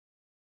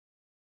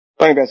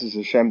Starting B'Ezras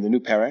Hashem, the new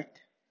parak,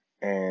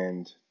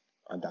 and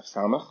on Daf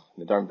Samach,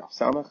 Nedarim Daf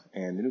Samach,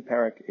 and the new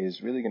parak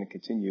is really going to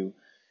continue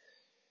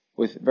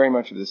with very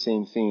much of the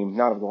same theme,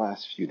 not of the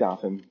last few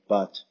dafim,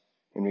 but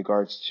in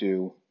regards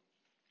to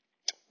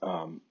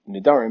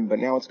Nedarim, but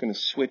now it's going to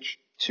switch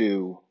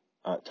to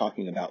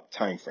talking about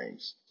time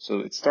frames.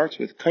 So it starts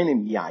with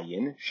Kainim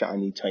Yayin,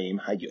 Sha'ani Tayim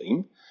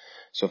Hayoim.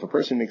 So if a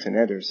person makes an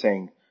neder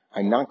saying,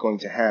 I'm not going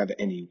to have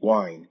any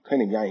wine,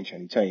 today,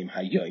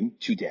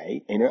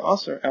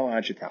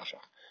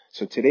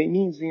 so today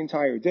means the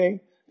entire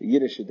day, the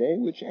Yiddish day,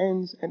 which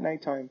ends at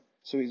nighttime.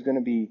 So he's going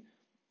to be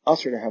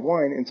usher to have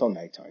wine until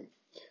nighttime.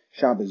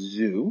 Shabbos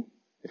zu,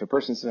 if a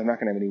person says, I'm not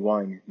going to have any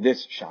wine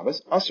this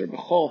Shabbos, usher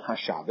b'chol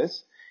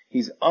ha-Shabbos,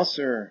 he's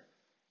usher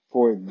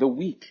for the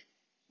week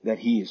that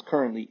he is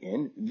currently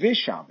in, this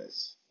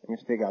Shabbos. And you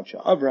have to take out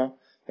sha'avra,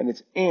 and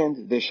it's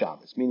and this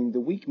Shabbos, meaning the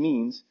week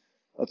means,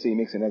 let's say he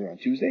makes a neder on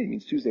Tuesday, it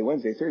means Tuesday,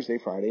 Wednesday, Thursday,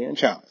 Friday, and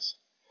Shabbos.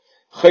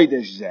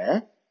 Chodesh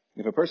zeh,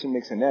 if a person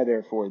makes a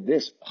neder for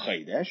this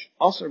chodesh,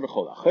 aser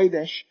b'chol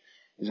chodesh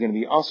is going to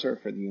be aser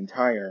for the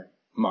entire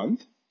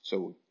month.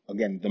 So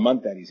again, the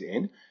month that he's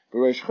in.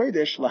 Rosh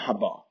chodesh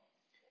lahaba,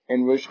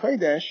 and Rosh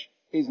chodesh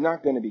is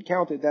not going to be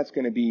counted. That's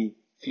going to be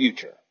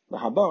future.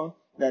 Lahaba,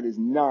 that is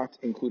not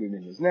included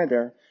in his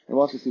neder. And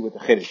we'll also see what the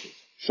chiddush is.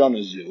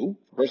 Shana zu,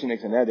 if a person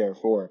makes a neder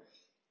for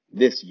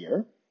this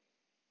year.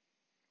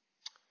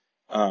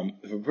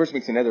 If a person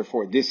makes a neder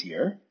for this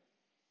year,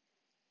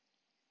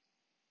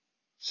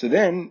 so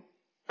then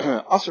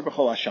Asr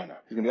b'chol Hashana,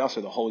 he's going to be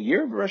Asr the whole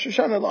year. But Rosh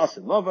Hashanah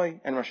l'Asr Lavai,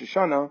 and Rosh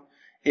Hashanah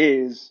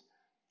is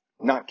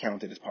not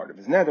counted as part of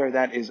his neder.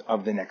 That is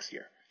of the next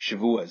year.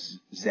 Shavua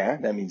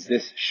zeh, that means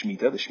this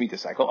Shemitah, the Shemitah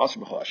cycle. Asr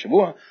b'chol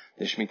Shavua,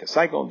 the Shemitah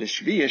cycle, the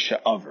Shviya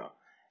she'avra,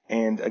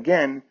 and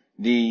again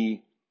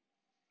the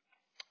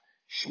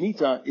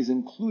Shemitah is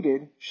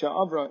included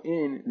she'avra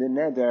in the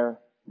neder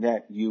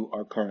that you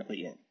are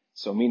currently in.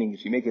 So meaning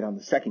if you make it on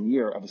the second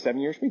year of a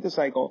 7-year Shemitah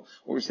cycle,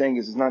 what we're saying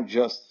is it's not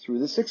just through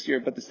the 6th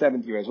year, but the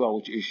 7th year as well,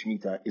 which is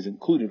Shemitah, is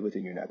included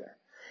within your neder.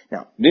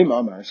 Now, Vim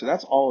Amar, so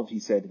that's all of, he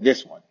said,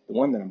 this one, the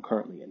one that I'm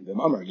currently in. Vim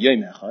Amar,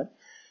 Yom Echad,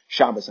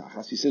 Shabbos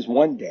Achas, he says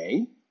 1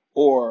 day,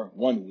 or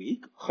 1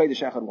 week,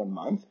 Chodesh Echad 1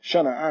 month,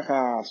 Shana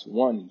Achas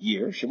 1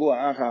 year,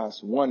 Shavua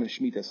Achas 1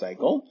 Shemitah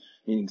cycle,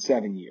 meaning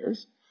 7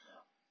 years,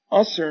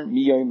 Aser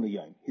Miyom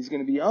Liyom. He's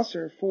going to be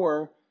Aser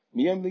for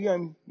Miyom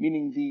Liyom,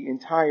 meaning the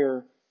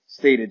entire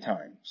stated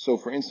time. So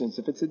for instance,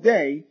 if it's a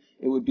day,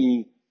 it would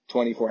be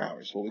 24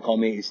 hours, what we call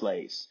me'is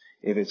leis.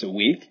 If it's a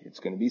week, it's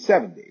going to be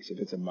 7 days. If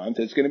it's a month,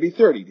 it's going to be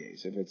 30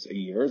 days. If it's a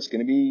year, it's going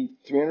to be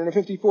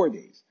 354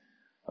 days.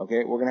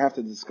 Okay, we're going to have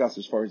to discuss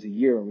as far as a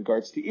year in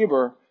regards to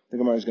Iber. The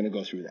Gemara is going to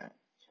go through that.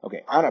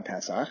 Okay, Ada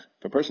Pesach,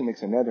 if a person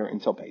makes a neder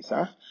until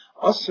Pesach,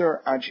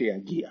 Aser Ad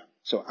Sheyagia.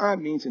 So Ad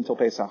means until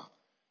Pesach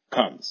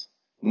comes.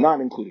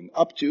 Not including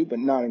up to, but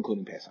not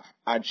including Pesach.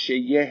 Ad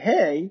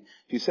sheyehei,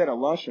 if you said a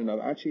lashon of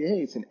ad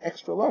sheyehei, it's an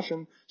extra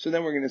lashon, so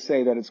then we're going to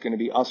say that it's going to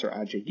be aser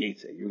ad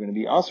sheyetze. You're going to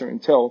be aser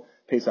until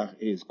Pesach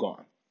is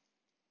gone.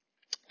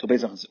 Until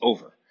Pesach is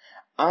over.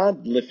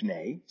 Ad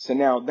lifnei, so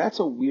now that's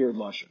a weird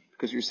lashon,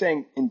 because you're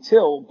saying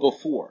until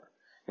before.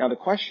 Now the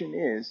question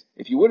is,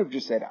 if you would have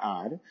just said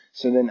ad,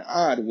 so then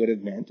ad would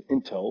have meant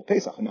until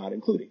Pesach, not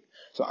including.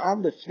 So ad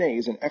lifnei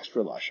is an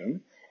extra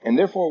lashon, and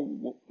therefore,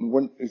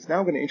 it's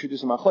now going to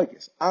introduce a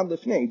machlokes. Ad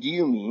lifnei, do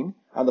you mean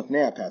ad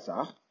lifnei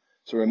Pesach?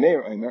 So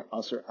Rameir Omer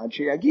Aser Ad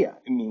Sheyagia.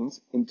 It means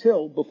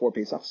until before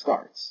Pesach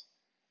starts.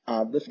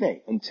 Ad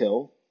lifnei,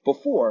 until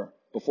before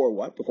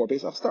what? Before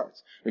Pesach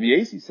starts. Rabbi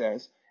Yossi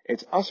says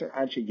it's Aser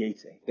Ad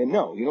Sheyetze. Then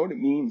no, you know what it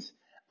means?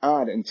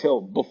 Ad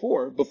until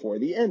before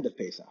the end of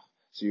Pesach.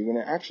 So you're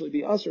going to actually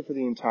be Aser for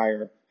the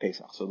entire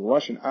Pesach. So the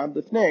lashon Ad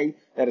lifnei,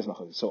 that is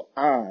machlokes. So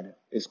Ad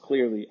is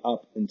clearly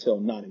up until,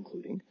 not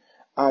including.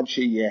 Ad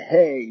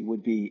sheyehei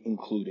would be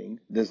including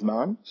the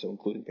Zman, so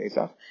including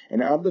Pesach,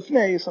 and Ad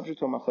lifnei is subject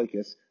to a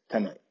machlokes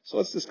tonight. So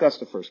let's discuss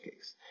the first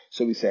case.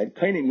 So we said,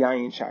 Kainim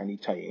Yayin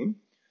Sha'ani Tayim.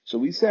 So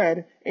we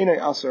said, Einay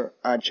Aser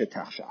Ad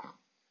Shetachshach.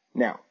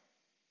 Now,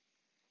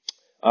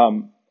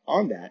 on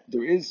that,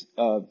 there is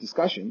a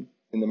discussion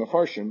in the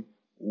Mefarshim.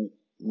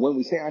 When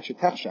we say Ad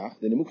Shetachshach,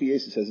 the Nimukei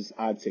Yosef says it's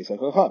Ad Seisach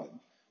HaChavim.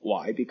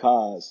 Why?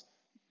 Because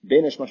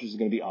Ben Hashmash is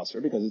going to be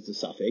Aser because it's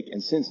a Safek,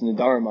 and since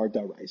Nedarim are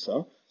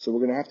Daraisa, so we're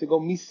going to have to go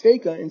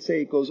Misfeka and say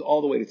it goes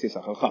all the way to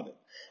Tzesach HaChavim.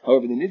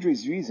 However, the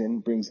Nidri's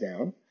reason brings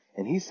down,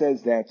 and he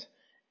says that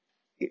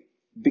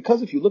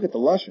because if you look at the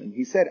Lashon,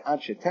 he said Ad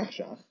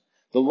Shetachshach,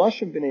 the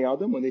Lashon B'nei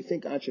Adam, when they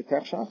think Ad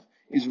Shetachshach,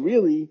 is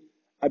really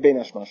a Ben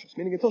Hashmash,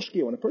 meaning until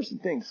Shkia. When a person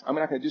thinks, I'm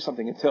not going to do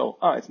something until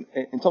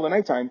the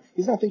nighttime,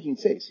 he's not thinking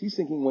Tzeis, he's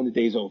thinking when the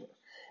day's over.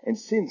 And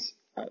since,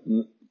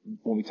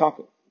 when we talk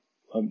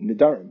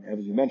Nedarim, as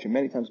we mentioned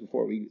many times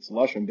before, it's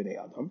Lashon B'nei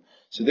Adam.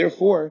 So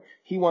therefore,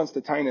 he wants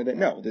the taina that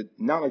no, that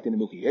not like the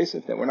Nimukei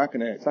Yosef, that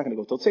it's not going to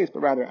go till Tzeis, but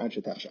rather Ad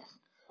Shetachshach.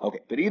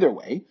 Okay, but either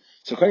way,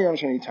 so Kainim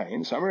Shani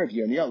Tayim, so Amar of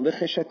Yirmiyah,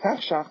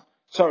 L'cheshetachshach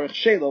tzarich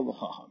shelo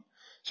l'chacham.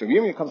 So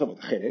Yirmiyah comes up with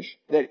a chiddush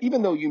that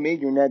even though you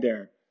made your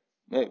neder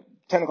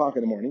 10 o'clock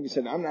in the morning, you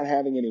said, I'm not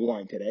having any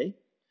wine today.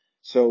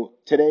 So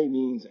today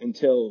means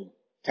until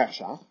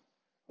Tachshach.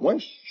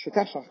 Once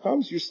Tachshach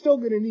comes, you're still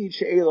going to need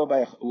She'ela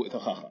with a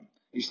Chacham.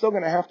 You're still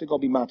going to have to go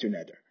be Matur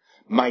Neder.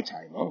 My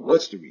time,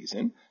 what's the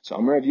reason? So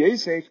Amar Rav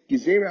Yosef,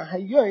 Gezerah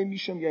Hayoim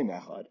Mishum Yom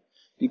Echad.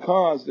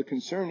 Because the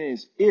concern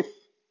is if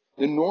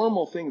the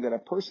normal thing that a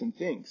person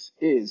thinks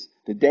is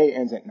the day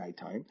ends at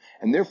nighttime,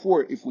 and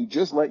therefore if we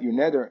just let your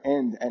neder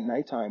end at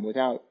nighttime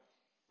without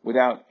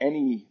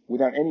any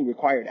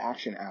required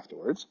action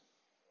afterwards,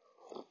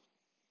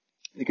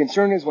 the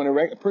concern is when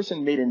a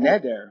person made a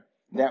neder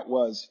that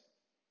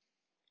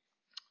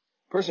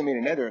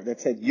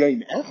said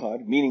Yom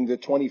Echad, meaning the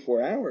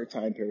 24-hour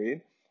time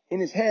period. In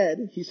his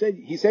head, he said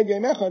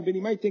Yom Echad, but he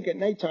might think at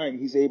nighttime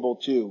he's able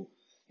to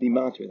be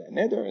matur that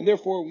neder, and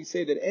therefore we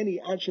say that any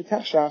Ad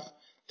Shetachshach,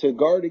 to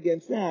guard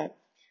against that,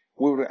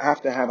 we would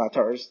have to have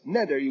Atar's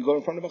neder. You go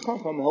in front of a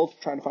Chacham, he'll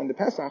try to find the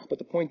Pesach, but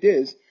the point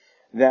is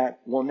that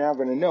we're now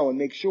going to know and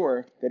make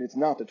sure that it's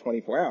not the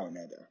 24-hour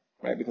neder,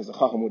 right? Because the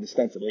Chacham would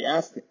ostensibly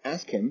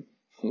ask him,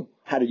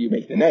 how did you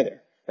make the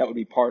neder? That would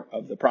be part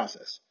of the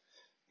process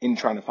in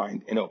trying to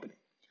find an opening.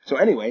 So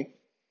anyway,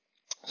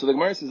 so the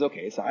Gemara says,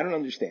 okay, so I don't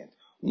understand.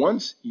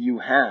 Once you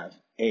have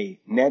a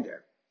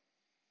neder,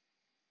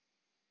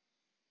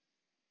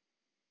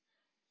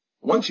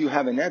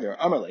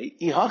 Amarle,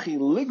 Ihachi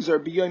ligzer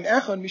b'yom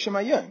echad misham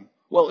hayom.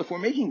 Well, if we're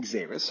making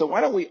gzera, so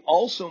why don't we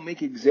also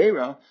make a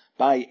gzera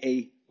by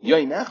a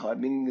yom echad,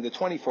 meaning the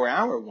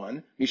 24-hour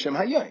one, misham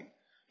hayom?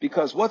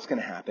 Because what's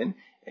going to happen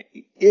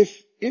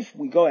if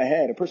we go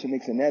ahead, a person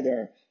makes a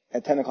neder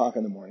at 10 o'clock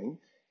in the morning,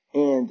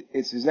 and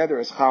it's his neder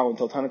is chal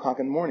until 10 o'clock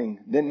in the morning,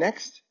 the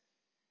next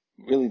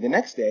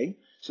day.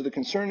 So the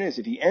concern is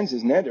if he ends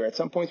his neder at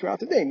some point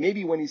throughout the day,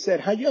 maybe when he said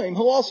hayom,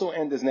 he'll also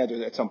end his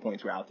neder at some point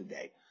throughout the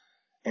day.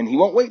 And he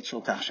won't wait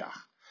till Tachshach.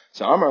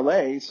 So Amar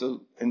Le,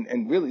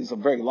 and really it's a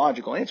very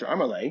logical answer,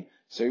 Amar Le,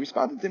 so he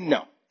responded to him,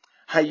 no.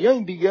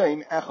 Hayom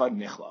b'yom echad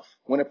michlaf.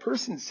 When a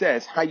person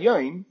says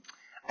hayom,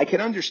 I can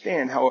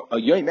understand how a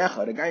yom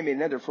echad, a guy made a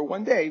neder for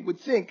one day, would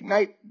think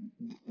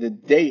the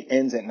day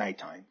ends at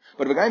nighttime.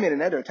 But if a guy made a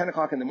neder at 10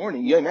 o'clock in the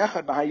morning, yom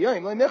echad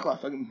b'hayom le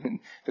michlaf.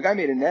 If a guy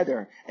made a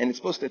neder, and it's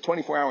supposed to,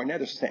 24-hour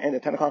neder is supposed to end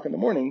at 10 o'clock in the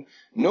morning,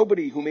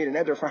 nobody who made a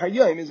neder for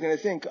hayom is going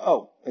to think,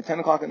 at 10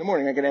 o'clock in the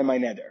morning I can end my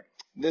neder.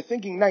 They're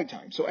thinking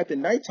nighttime. So at the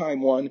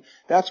nighttime one,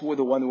 that's where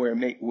the one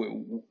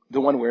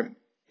where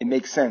it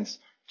makes sense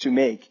to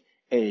make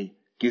a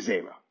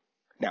gezerah.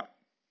 Now,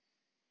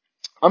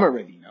 Amar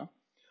Ravina,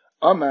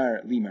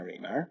 Amar Lima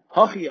Remar,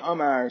 Hachi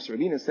Amar, so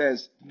Ravina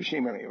says,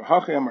 B'Shem Remar,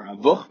 Hachi Amar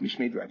Avuch,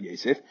 Mishmed Rav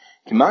Yosef,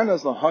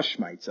 Kimanas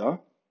LaHashmaitza,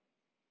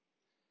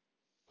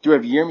 to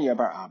Rav Yirmiyah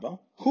bar Abba.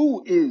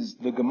 Who is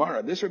the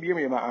Gemara, this Rav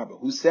Yirmiyah bar Abba,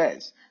 who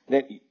says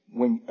that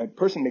when a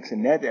person makes a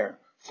neder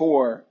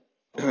for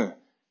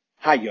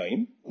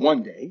Hayom,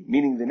 one day,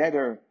 meaning the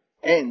neder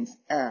ends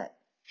at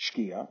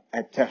Shkia,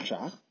 at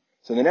Tachshach.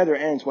 So the neder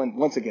ends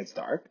once it gets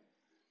dark.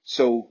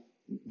 So,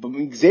 but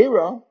we have a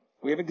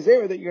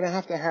Gzera that you're going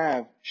to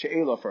have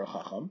She'ela for a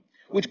Chacham,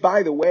 which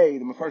by the way,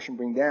 the Mefarshim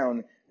bring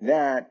down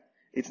that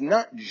it's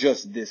not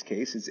just this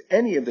case, it's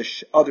any of the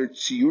other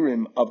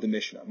Tziyurim of the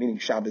Mishnah, meaning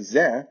Shabbos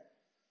Zeh,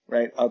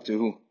 right, up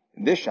to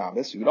this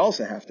Shabbos, you would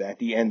also have to, at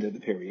the end of the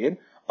period,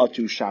 up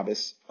to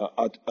Shabbos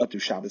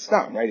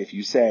Stam, right? If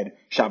you said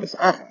Shabbos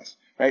Achas,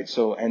 right?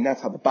 So, and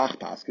that's how the Bach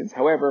paskins.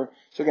 However,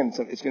 so again,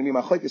 it's going to be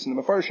machlekes in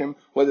the Mefarshim,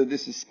 whether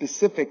this is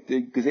specific,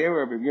 the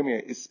Gezerah of Rav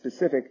Yirmiyah is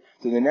specific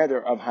to the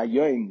neder of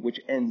Hayom, which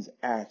ends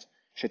at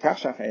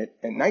Shetachshach at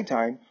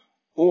nighttime,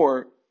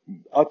 or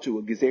up to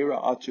a Gezerah,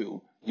 up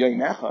to Yom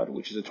Echad,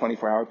 which is a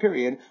 24-hour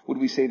period. Would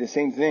we say the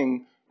same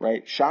thing,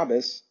 right?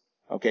 Shabbos,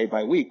 okay,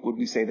 by week, would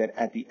we say that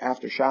at the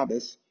after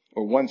Shabbos,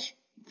 or once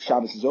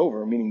Shabbos is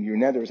over, meaning your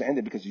neder is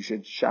ended because you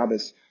should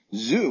Shabbos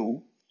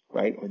Zu,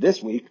 right, or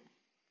this week,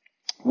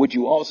 would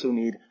you also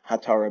need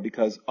Hatara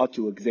because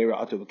Atu a Gzera,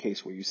 Atu a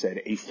case where you said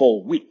a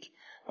full week?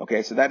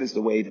 Okay, so that is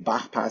the way the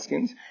Bach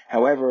paskins.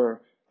 However,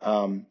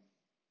 the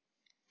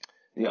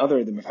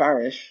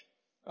Mefarish,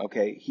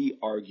 okay, he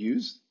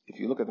argues, if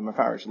you look at the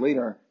Mefarish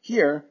later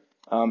here,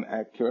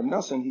 at Kiram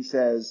Nassan, he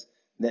says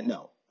that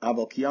no.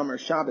 Aval Kiyamar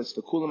Shabbos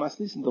the Kulam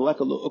Aslisin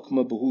Deleka Lo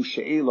Ukma Behu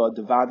She'ela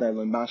Devadai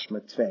Lo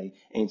Mashma Tvei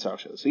Ein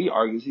Tzarshel. So he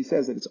argues, he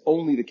says that it's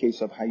only the case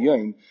of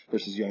Hayom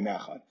versus Yom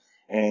Echad.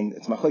 And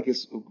it's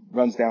machlekes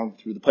runs down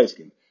through the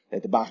Poskim,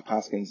 that the Bach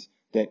paskins,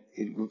 that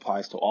it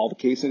applies to all the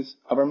cases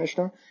of our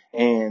Mishnah.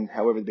 And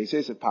however, the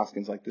basis of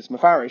paskins like this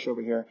Mefarish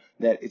over here,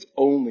 that it's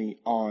only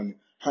on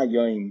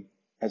Hayom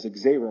as a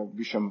Gzera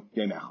B'Shem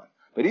Yom Echad.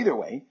 But either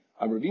way,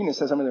 Ravina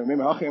says,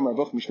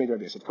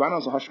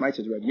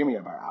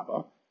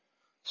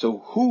 so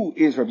who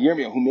is Rav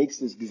Yirmiyah who makes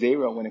this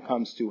Gzera when it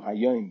comes to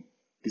Hayom,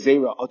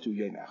 Gzera Atu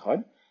Yom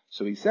Echad?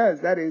 So he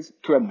says that is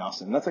Rav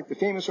Nassan. And that's like the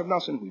famous Rav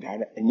Nassan we've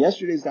had in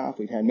yesterday's daf,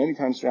 we've had many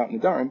times throughout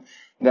Nadarim,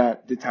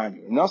 that the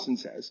Tanya. Rav Nassan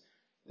says,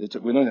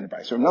 we learned that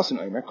about. So Rav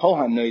Nassan Omer, Kol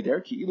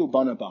ha-noider ki ilu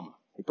bana bama.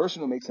 A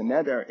person who makes a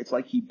neder, it's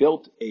like he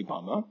built a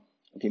bama,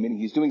 okay, meaning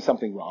he's doing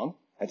something wrong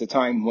at the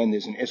time when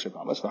there's an Isra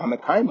bama. So and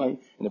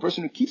the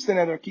person who keeps the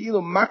neder, ki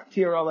ilu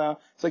maktir ala,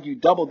 it's like you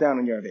double down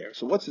on your aver.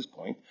 So what's his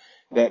point?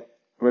 that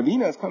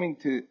Ravina is coming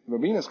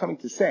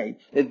to say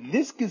that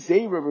this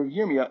Gezerah of Rav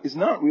Yirmiyah is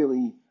not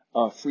really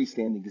a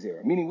freestanding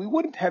Gezerah, meaning we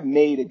wouldn't have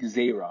made a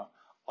Gezerah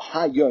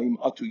Hayom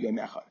Atu Yom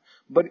Echad,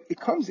 but it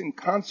comes in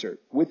concert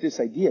with this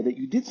idea that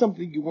you did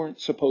something you weren't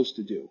supposed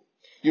to do.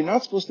 You're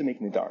not supposed to make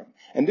Nidarim,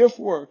 and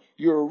therefore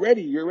you're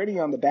already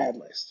on the bad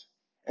list,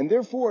 and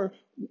therefore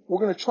we're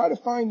going to try to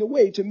find a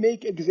way to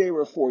make a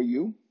Gezerah for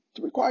you,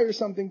 to require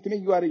something to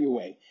make you out of your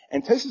way.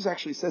 And Tosfos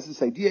actually says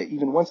this idea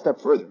even one step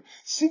further.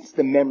 Since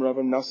the memra of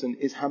a nasan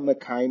is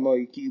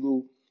hamakaimai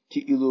ki'ilu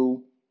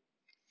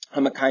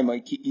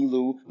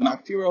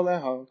maktir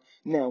oleha.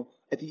 Now,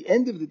 at the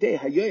end of the day,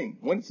 hayom,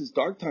 when it's this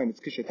dark time,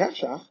 it's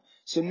kishetachshach.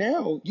 So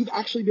now you've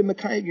actually been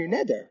makayim your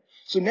neder.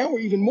 So now we're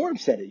even more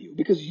upset at you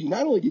because you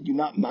not only did you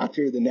not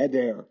matir the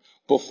neder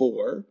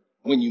before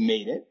when you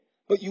made it,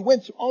 but you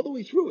went all the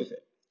way through with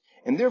it.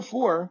 And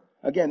therefore,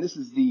 again, this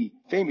is the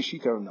famous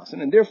Shita of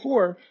Nasan, and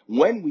therefore,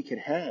 when we could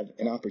have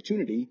an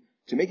opportunity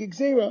to make a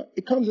Gzeira,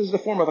 it comes as the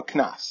form of a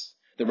Knas.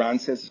 The Ran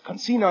says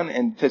Kansinan,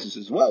 and Tosfos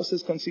as well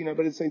says Kansinan,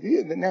 but it's the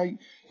idea that now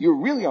you're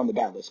really on the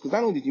bad list, because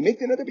not only did you make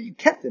the nether, but you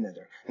kept the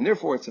nether. And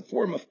therefore, it's a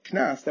form of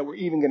Knas that we're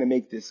even going to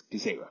make this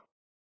Gzeira.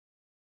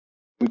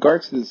 In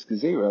regards to this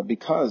Gzeira,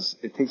 because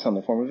it takes on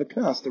the form of a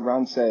Knas, the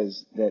Ran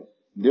says that,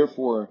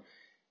 therefore,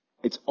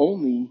 it's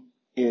only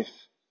if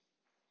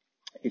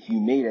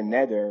you made a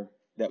neder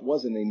that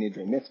wasn't a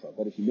nidre mitzvah,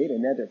 but if you made a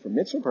neder for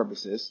mitzvah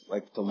purposes,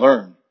 like to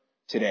learn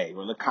today,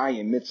 or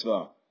l'kayim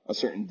mitzvah a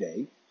certain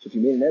day, so if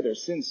you made a neder,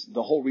 since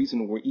the whole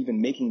reason we're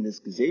even making this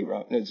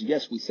gezerah,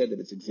 yes, we said that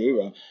it's a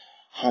gezerah,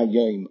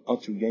 hayom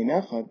atu yom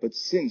echad, but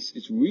since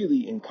it's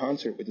really in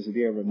concert with this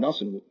idea of Rav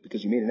Nasan,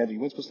 because you made a neder you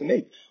weren't supposed to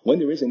make, when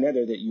there is a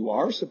neder that you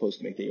are supposed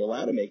to make, that you're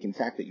allowed to make, in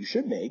fact that you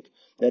should make,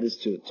 that is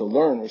to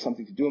learn or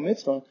something to do a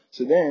mitzvah,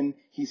 so then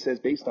he says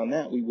based on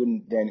that we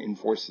wouldn't then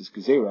enforce this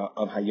gezerah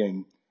of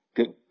hayom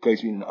atu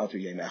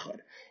yom echad.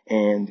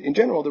 And in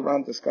general, the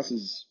Ran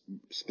discusses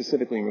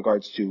specifically in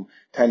regards to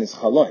Tainis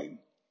Chalaim,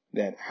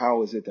 that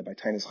how is it that by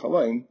Tainis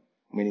Chalaim,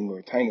 meaning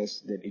or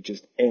Tainis, that it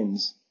just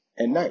ends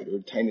at night, or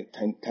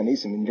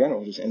Tainism in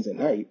general just ends at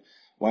night.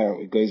 Why aren't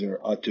we Geyser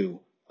Atu,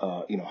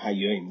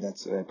 Hayom?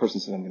 That's a person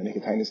says, I'm going to make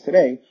a Tainis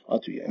today,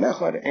 Atu Yom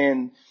Echad,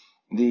 and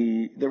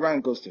the Ran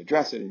goes to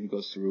address it, and he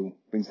goes through,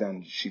 brings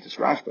down Shitas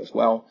Rashba as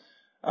well.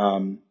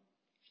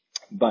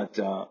 But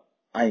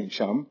Ayin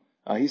Sham,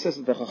 he says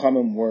that the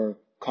Chachamim were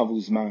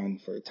Kavuzman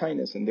for a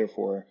Tainis, and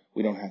therefore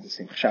we don't have the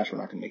same Chashash, we're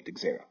not going to make the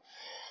Gzera.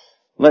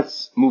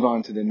 Let's move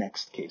on to the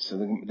next case. So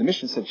the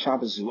Mishnah said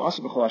Shabbos zu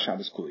asur b'chol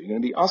Shabbos kuli. You're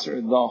going to be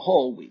asur the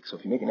whole week. So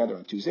if you make another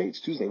on Tuesday, it's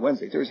Tuesday,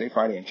 Wednesday, Thursday,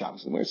 Friday, and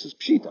Shabbos. And where it says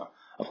Pshita,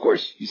 of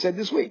course, you said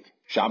this week.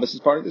 Shabbos is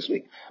part of this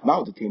week.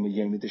 That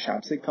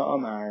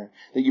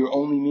you're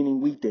only meaning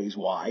weekdays.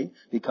 Why?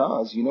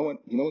 Because you know what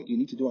you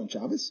need to do on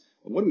Shabbos?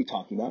 What are we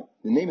talking about?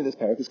 The name of this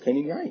parak is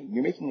Kainin Yain.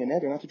 You're making a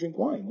neder not to drink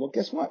wine. Well,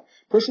 guess what?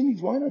 Person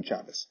needs wine on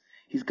Shabbos.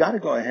 He's got to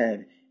go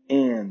ahead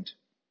and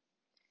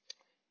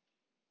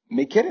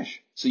make Kiddush.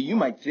 So you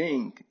might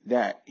think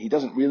that he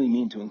doesn't really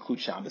mean to include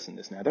Shabbos in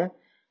this neder.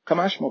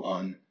 Kamash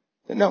Mal'an,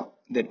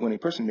 that when a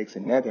person makes a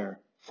neder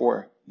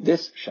for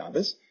this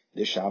Shabbos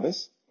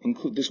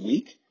include this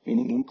week,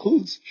 meaning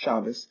includes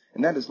Shabbos,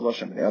 and that is the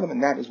Lashon B'nei Adam,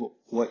 and that is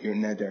what your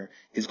neder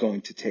is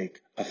going to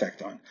take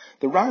effect on.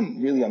 The Ran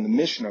really on the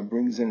Mishnah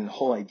brings in a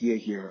whole idea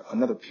here,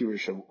 another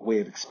Pirish way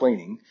of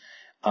explaining,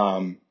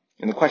 and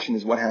the question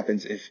is what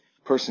happens if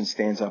a person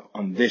stands up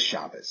on this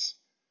Shabbos?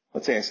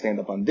 Let's say I stand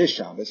up on this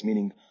Shabbos,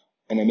 meaning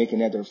and I make a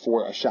neder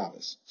for a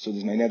Shabbos. So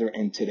does my neder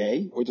end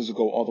today, or does it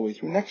go all the way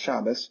through next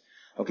Shabbos?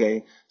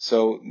 Okay,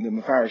 so the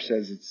Mefarish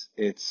says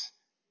it's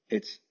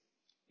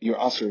you're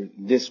asur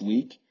this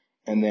week,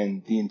 and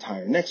then the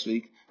entire next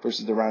week,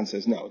 versus the Ran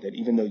says no, that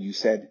even though you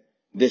said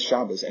this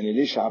Shabbos, and it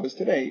is Shabbos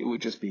today, it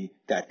would just be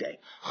that day.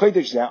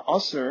 Chodesh zeh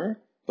asur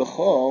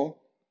b'chol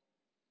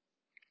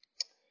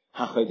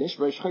ha-chodesh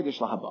v'reish chodesh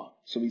lahaba.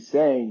 So we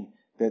say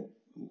that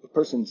a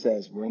person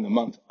says, we're in the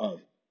month of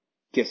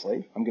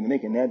Kislev, I'm going to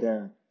make a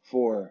neder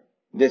for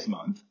this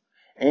month,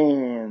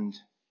 and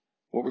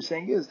what we're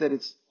saying is that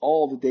it's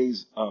all the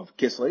days of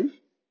Kislev,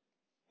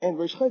 and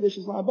Rosh Chodesh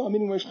is La'aba,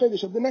 meaning Rosh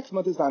Chodesh of the next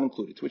month is not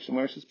included, to which the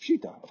Gemara says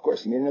Pshita. Of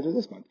course, he made a neder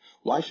this month.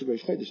 Why should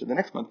Rosh Chodesh of the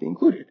next month be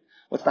included?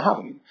 What's the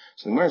Hava mean?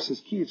 So the Gemara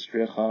says Ki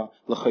yitzrecha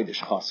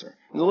l'chodesh chaser.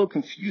 It's a little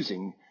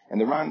confusing,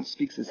 and the Ran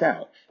speaks this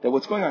out, that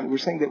what's going on, we're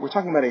saying that we're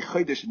talking about a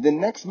Chodesh, the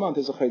next month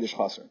is a Chodesh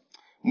chaser.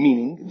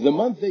 Meaning, the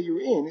month that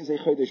you're in is a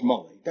Chodesh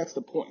Malay. That's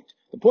the point.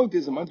 The point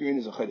is, the month you're in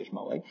is a Chodesh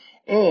Malay.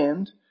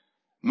 And,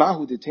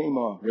 Mahu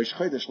Detema Resh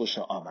Chodesh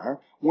L'Sha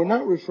Amar, we're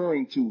not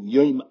referring to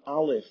Yom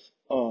Aleph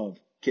of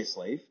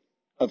Kislev,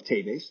 of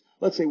Teves.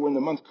 Let's say we're in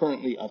the month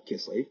currently of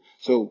Kislev.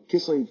 So,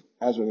 Kislev,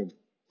 as of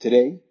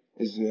today,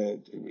 is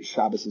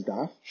Shabbos is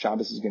Daf.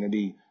 Shabbos is going to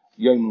be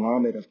Yom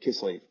Lamed of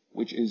Kislev,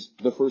 which is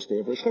the first day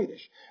of Rosh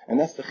Chodesh. And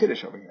that's the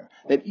Chiddush over here.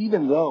 That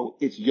even though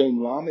it's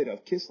Yom Lamed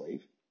of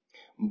Kislev,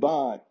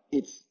 but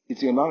it's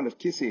the amount of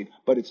Kislev,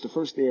 but it's the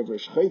first day of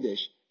Rosh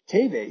Chodesh,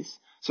 Teves.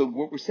 So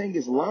what we're saying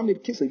is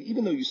Lamed Kislev,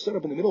 even though you stood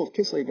up in the middle of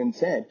Kislev and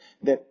said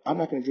that I'm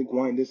not going to drink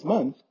wine this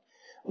month,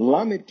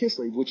 Lamed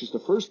Kislev, which is the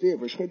first day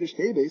of Rosh Chodesh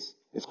Teves,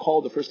 is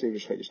called the first day of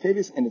Rosh Chodesh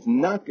Teves, and it's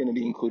not going to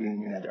be included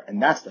in your neder.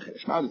 And that's the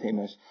Chedesh.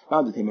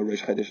 Ma'adatema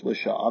Rosh Chodesh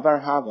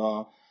L'Sha'avar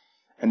Hava.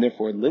 And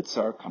therefore,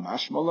 Litzar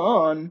Kamash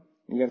Malon.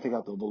 You got to take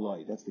out the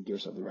Beloy. That's the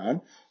gears of the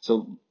Ran.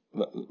 So,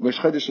 Rosh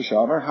Chodesh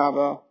L'Sha'avar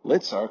Hava,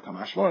 Litzar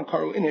Kamash Malon,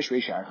 Karu Inish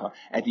Reisharcha.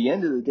 At the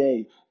end of the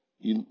day,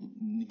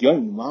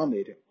 Yom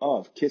Lamed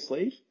of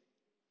Kislev,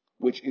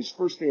 which is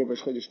first day of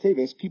Rosh Chodesh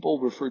Teves, people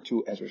refer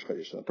to as Rosh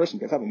Chodesh. So the person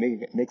gets up and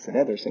makes an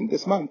neder saying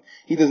this month,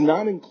 he does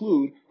not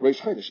include Rosh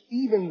Chodesh,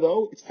 even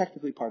though it's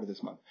technically part of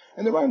this month.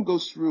 And the Ran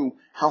goes through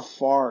how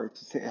far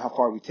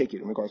we take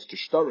it in regards to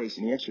shtaris,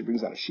 and he actually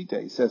brings out a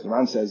shita. He says, the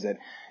Ran says that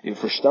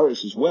for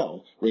shtaris as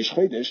well, Rosh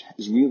Chodesh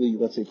is really,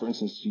 let's say for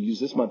instance, to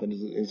use this month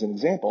as an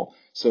example,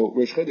 so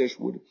Rosh Chodesh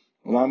would,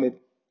 Lamed,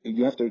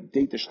 you have to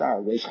date the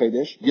shtar, Rosh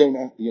Chodesh,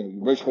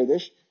 Rosh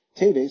Chodesh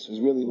Teves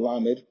is really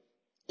Lamed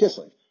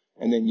Kislev.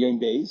 And then Yom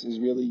Beis is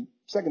really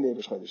second day of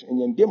Rosh Chodesh. And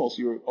Yom Gimel, so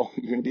you're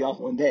going to be off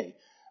one day.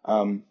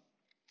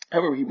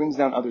 However, he brings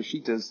down other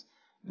shitas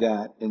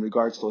that in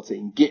regards to, let's say,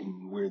 in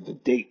Gittin, where the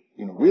date,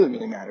 really,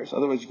 really matters.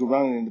 Otherwise, you could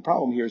run into, the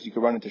problem here is you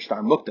could run into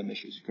Shtar Mukdam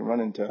issues. You can run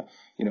into,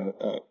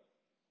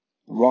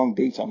 wrong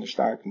dates on the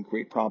shtar can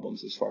create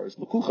problems as far as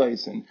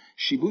lukuchais and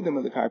shibudim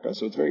of the karka.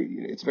 So it's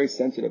a very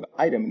sensitive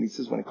item. And he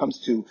says when it comes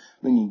to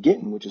linyan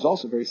gittin, which is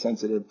also very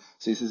sensitive,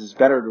 so he says it's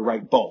better to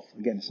write both.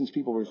 Again, since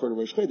people refer to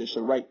Rosh Chodesh,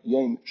 so write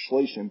Yom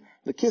Shloshim,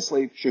 the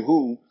Kislev,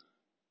 Shehu,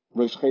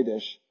 Rosh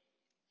Chodesh,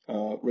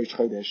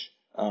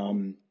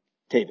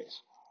 Teves.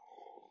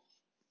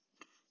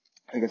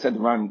 Like I said, the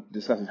Ran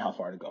discusses how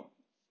far to go.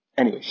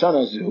 Anyway,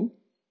 Shana Zu,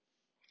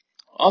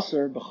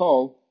 Aser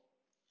B'chol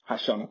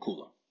Hashana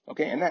Kula.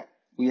 Okay, and that,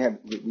 we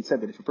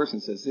said that if a person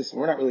says this,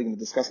 we're not really going to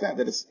discuss that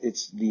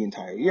it's the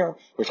entire year.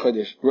 Rosh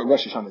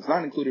Hashanah is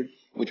not included,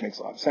 which makes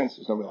a lot of sense.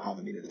 There's no real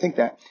havamina to think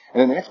that.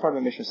 And then the next part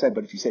of the Mishnah said,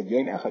 but if you said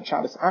Yom Echad,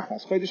 Shabbos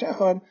Achas, Chodesh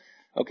Echad,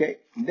 okay,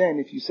 then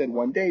if you said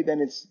one day,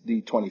 then it's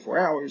the 24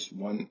 hours.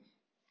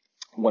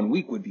 One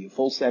week would be a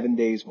full 7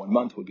 days. 1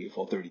 month would be a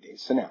full 30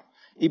 days. So now,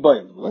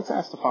 let's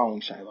ask the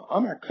following Shaila.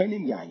 Amar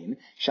Kainim Yayin,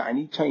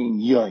 Shani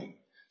Tayin Yoim.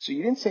 So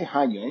you didn't say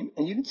Hayom,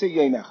 and you didn't say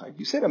Yom Echad.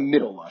 You said a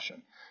middle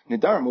lashon.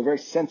 Nadarim were very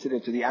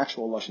sensitive to the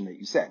actual lashon that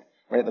you said,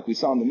 right? Like we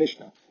saw in the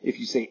Mishnah. If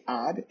you say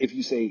ad, if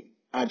you say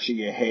ad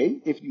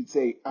sheyehei, if you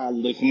say ad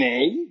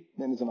lifnei,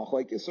 then it's a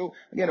machlokes. So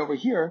again, over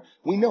here,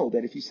 we know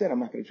that if you said I'm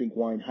not going to drink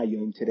wine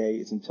hayom today,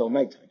 it's until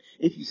nighttime.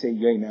 If you say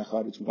yom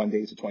echad, it's 1 day,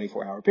 it's a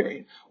 24-hour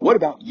period. What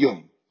about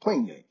yom?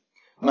 Plain yom.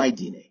 My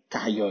dine,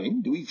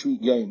 kahayoim, do we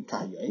treat yom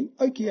kahayoim?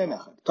 Oki yom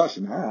echad.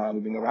 Tashma,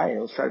 we bring a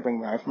raya, let's try to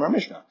bring a raya from our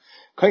Mishnah.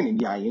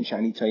 Kainim yayin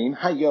shani tayim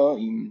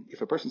hayoim.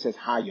 If a person says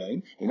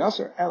hayoim, in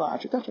aser ela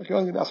achetach, you're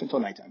only going to be until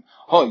nighttime.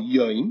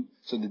 Hayoim.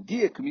 So the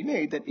dia can be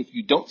made that if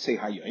you don't say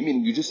hayoim,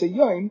 meaning you just say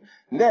yoim,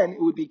 then it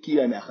would be ki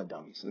yom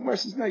echadami. So the Gemara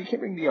says, no, you can't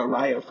bring the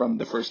raya from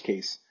the first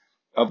case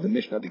of the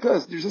Mishnah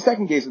because there's a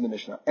second case of the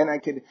Mishnah, and I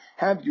could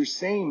have your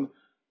same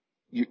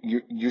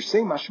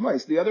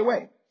mashmais the other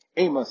way.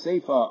 Ema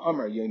seifa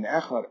amar yom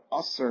echad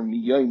aser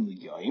miyoim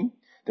liyoim.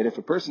 That if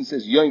a person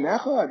says yoim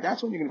echad,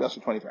 that's when you're going to be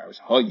for 24 hours.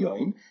 Ha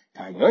yoim,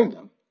 ka yoim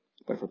dam.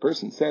 But if a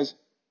person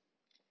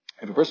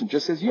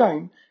just says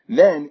yoim,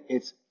 then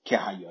it's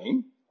keha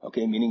yoim.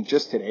 Okay, meaning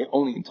just today,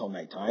 only until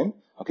nighttime.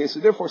 Okay, so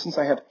therefore, since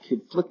I have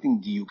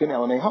conflicting diyukim,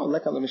 elameha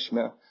leka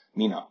lemishma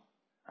mina.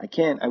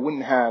 I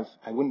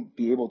wouldn't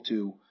be able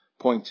to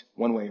point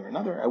one way or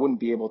another. I wouldn't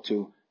be able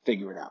to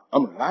figure it out.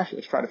 Amar Rashi,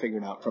 let's try to figure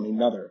it out from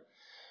another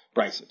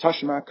brisa.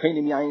 Tashma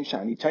kainim yayin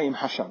shani tayim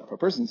hashana. If a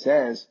person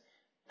says,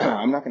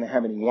 I'm not going to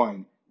have any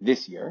wine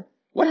this year,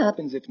 what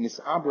happens if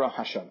nisabra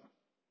hashana?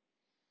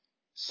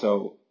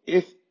 So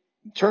if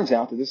it turns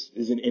out that this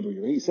is an Ibra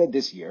year, he said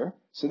this year,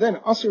 so then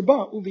asur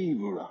ba uvi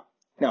vura.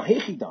 Now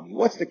hechidami,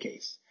 what's the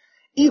case?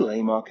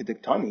 Ilema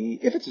kediktani,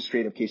 if it's a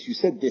straight up case, you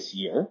said this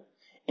year,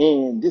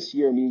 and this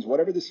year means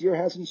whatever this year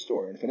has in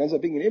store. And if it ends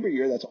up being an Ibra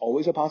year, that's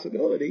always a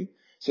possibility.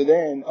 So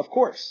then, of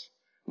course,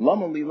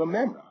 lama li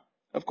lamemra.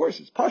 Of course,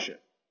 it's pasha.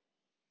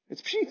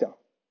 It's pshita.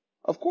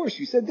 Of course,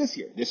 you said this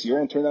year,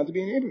 and it turned out to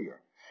be an Ibra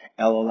year.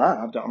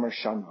 Elalav da'amar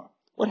shana.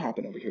 What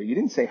happened over here? You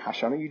didn't say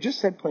hashana, you just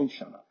said plain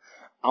shana.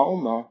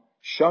 Alma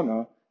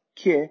shana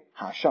ke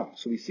hashana.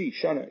 So we see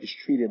shana is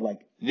treated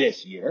like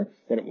this year,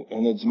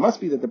 and it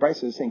must be that the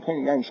Brisa is saying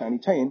kain yain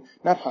shani tayin,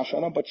 not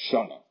hashana, but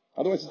shana.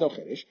 Otherwise, it's no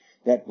chiddush.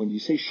 That when you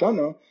say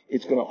shana,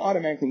 it's going to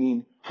automatically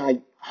mean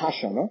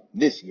hashana,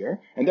 this year,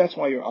 and that's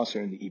why you're also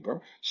in the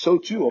Ibra. So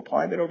too,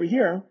 apply that over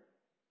here.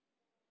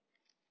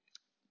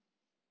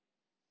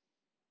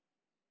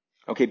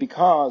 Okay,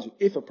 because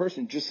if a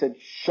person just said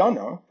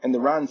shana, and the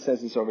Ran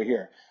says this over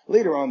here,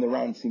 later on the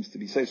Ran seems to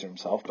be says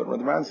himself, but what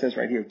the Ran says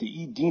right here,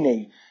 the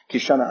dine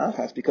kishana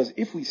achas, because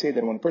if we say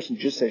that when a person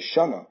just says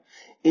shana,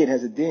 it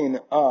has a din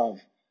of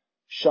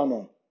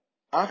shana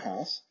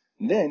achas,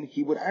 then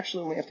he would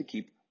actually only have to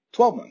keep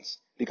 12 months,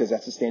 because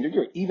that's the standard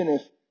year, even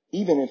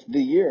if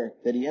the year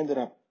that he ended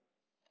up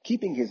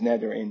keeping his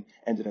nether in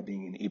ended up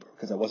being in Ibra,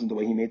 because that wasn't the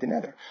way he made the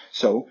nether.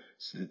 So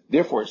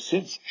therefore,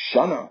 since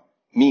shana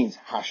means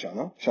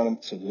hashana,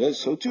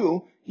 so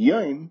too,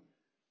 yom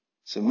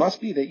So it must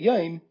be that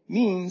Yom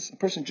means, a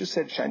person just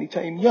said Shani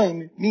Tayim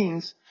Yom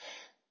means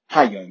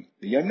Hayom.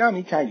 The Yom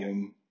Nami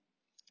Kayom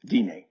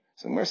Dine.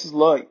 So the Gemara says,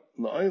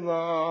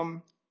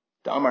 Lo'ilam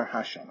Da'amar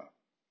Hashana.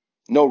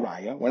 No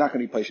raya. We're not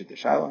going to be patient to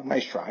Shaila.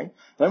 Nice try.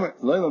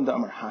 Lo'ilam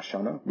Da'amar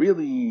Hashana.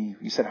 Really,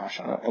 you said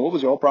Hashana. And what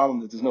was your whole problem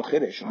that there's no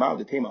Chiddush?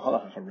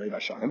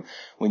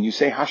 When you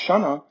say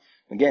Hashana,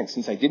 again,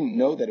 since I didn't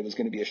know that it was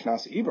going to be a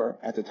Shnas Iber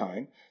at the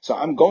time, so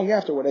I'm going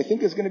after what I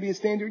think is going to be a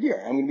standard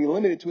year. I'm going to be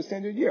limited to a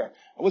standard year.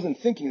 I wasn't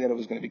thinking that it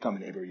was going to become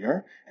an Iber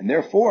year. And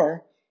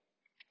therefore,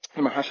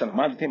 so the Brisa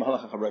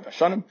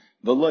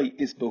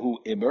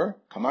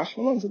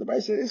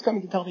is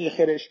coming to tell me a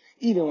chiddush,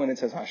 even when it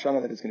says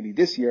Hashana that it's going to be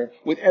this year,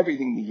 with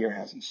everything the year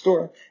has in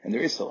store, and there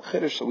is still a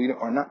chiddush, so we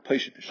are not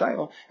Peshet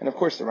B'Shayla. And of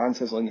course, the Ran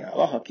says,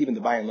 even the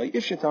Bayan Lo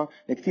Ifshita,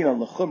 Nektina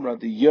L'Chumra,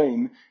 the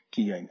Yom,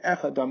 Ki Yom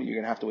Echadam, you're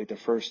going to have to wait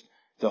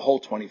the whole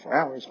 24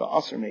 hours, but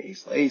Asr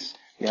Me'es La'es,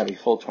 you have a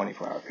full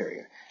 24-hour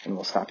period. And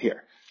we'll stop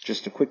here.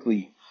 Just to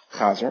quickly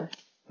Chazer,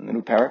 in the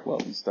new parak,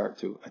 we start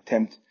to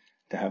attempt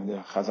to have the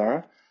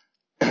Chazara.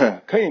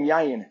 Kayim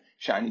Yayin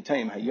Shani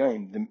Tayim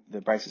Hayoim. The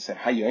Brisa said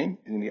Hayoim.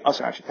 And the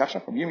Asr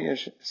Ashetachshach from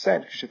Yirmiyah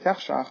said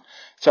Shetachshach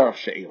Tzarach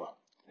She'ela.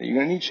 That you're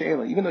going to need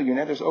She'ela, even though your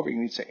nether's over. You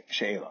need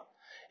She'ela.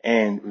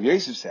 And Rav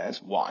Yosef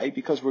says why?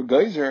 Because we're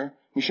geyser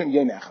Mishum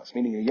Yom Achas,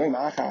 meaning a Yom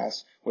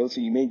Achas. Well, let's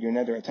say you made your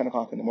nether at 10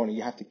 o'clock in the morning.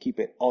 You have to keep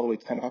it all the way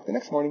to 10 o'clock the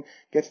next morning.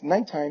 Gets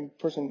nighttime.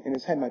 Person in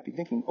his head might be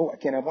thinking, I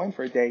can't have wine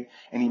for a day,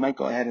 and he might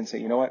go ahead and say,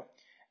 you know what?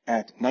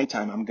 At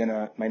nighttime,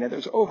 my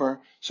nether's over,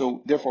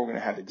 so therefore we're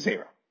going to have the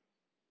Gzeira.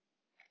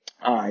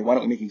 Why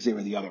don't we make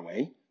Xera the other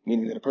way?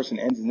 Meaning that a person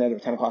ends his nether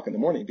at 10 o'clock in the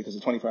morning because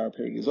the 24-hour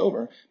period is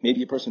over.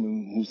 Maybe a person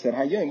who said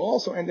Hayyim will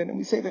also end it. And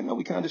we say that, no,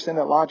 we can understand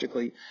that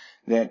logically,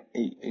 that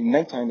a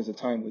nighttime is a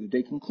time where the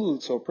day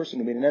concludes. So a person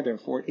who made a nether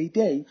for a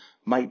day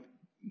might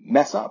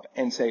mess up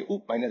and say,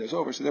 my nether's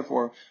over. So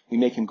therefore, we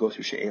make him go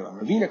through She'ela.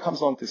 Ravina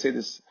comes along to say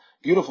this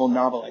beautiful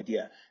novel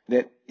idea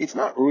that it's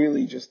not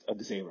really just a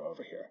Gzeira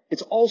over here.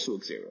 It's also a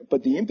Gzeira.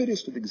 But the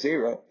impetus for the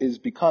Gzeira is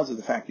because of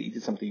the fact that you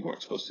did something you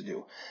weren't supposed to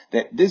do.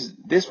 That this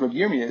Rav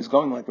Yirmiyah is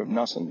going like Rav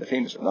Nassan, the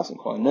famous Rav Nassan,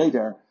 called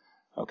Neder,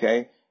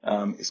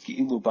 is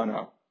Ki'ilu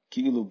Bana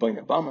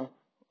Bama,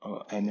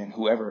 and then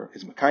whoever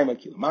is Makaima,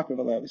 Ki'ilu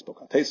Makra we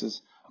spoke on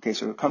Tesis. Okay,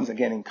 so it comes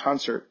again in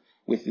concert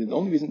with the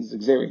only reason it's a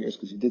Gzeira here is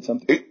because you did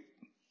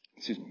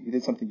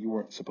something you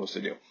weren't supposed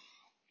to do.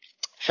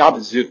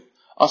 Shabbos Zu.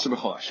 Also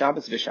b'chol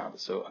Shabbos v'Shabbos.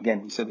 So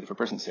again, we said that if a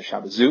person says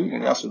Shabbos Zu, you're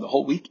going to also the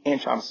whole week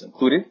and Shabbos is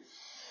included.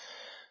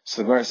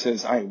 So the Gemara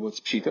says, what's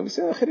Pshita? We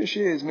say the Chiddush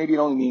is, maybe it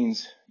only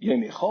means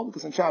Yom Echol,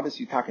 because on Shabbos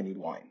you taka need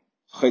wine.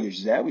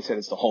 Chiddush Zeh, we said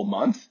it's the whole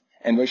month.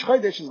 And Rosh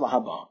Chodesh is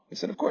Lahaba. We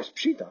said, of course,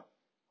 Pshita.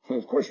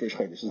 Of course, Rosh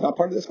Chodesh is not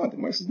part of this month. The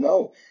Gemara says,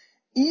 no.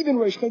 Even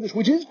Rosh Chodesh,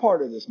 which is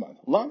part of this month,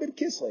 Lamed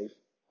Kislev,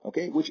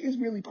 which is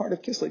really part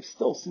of Kislev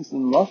still, since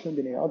in Lashon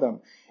B'nei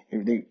Adam,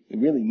 it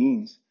really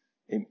means,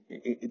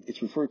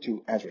 it's referred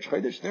to as Rosh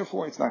Chodesh,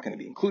 therefore it's not going to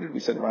be included. We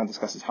said the Ran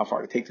discusses how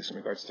far to take this in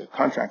regards to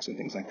contracts and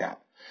things like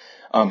that.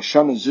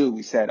 Shana Zu,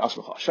 we said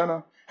Asr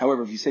Shana.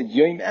 However, if you said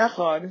Yom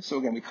Echad, so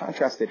again we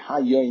contrasted Ha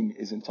Yom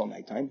is until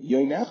nighttime.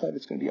 Yom Echad,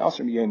 it's going to be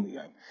Asr Yom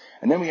Yom.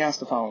 And then we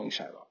asked the following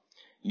Shiloh.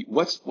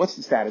 What's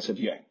the status of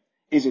Yom?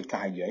 Is it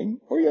Ka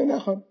Yom or Yom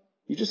Echad?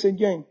 You just said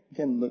Yom.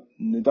 Again,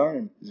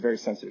 Nedarim is very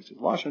sensitive to the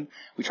Lashon.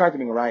 We tried to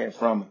bring a raya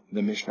from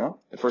the Mishnah.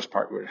 The first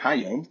part where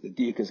Hayom, the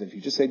diak is if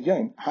you just said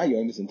Yom,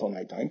 Hayom is until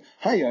nighttime.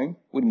 Hayom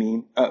would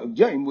mean,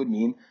 Yom would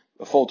mean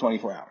a full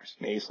 24 hours.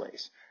 Me'es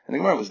leis. And the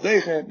Gemara was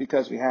Deiche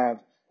because we have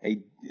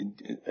a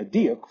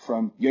diak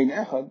from Yom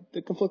Echad,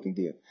 the conflicting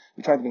diak.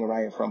 We tried to bring a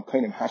raya from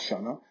Kainim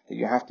Hashana that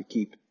you have to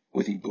keep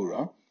with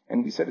Ibura.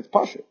 And we said it's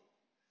Pasha.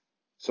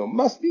 So it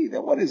must be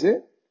that what is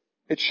it?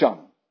 It's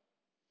Shana.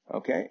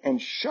 And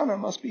Shana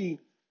must be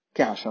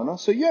Kehashana,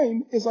 so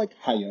Yom is like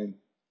Hayom.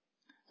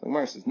 So the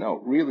Gemara says,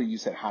 no, really you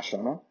said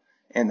Hashana,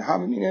 and the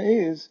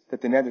Havamina is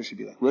that the nether should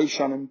be like Rosh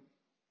Shanim,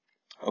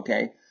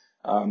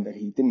 that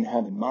he didn't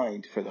have in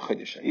mind for the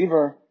Chiddush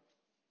Ha'iver.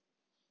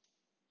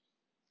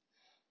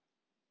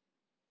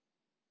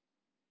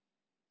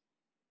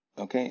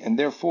 And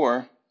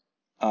therefore,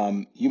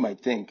 you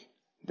might think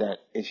that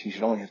if he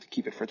should only have to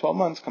keep it for 12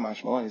 months,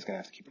 Kamash Malani is going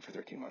to have to keep it for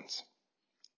 13 months.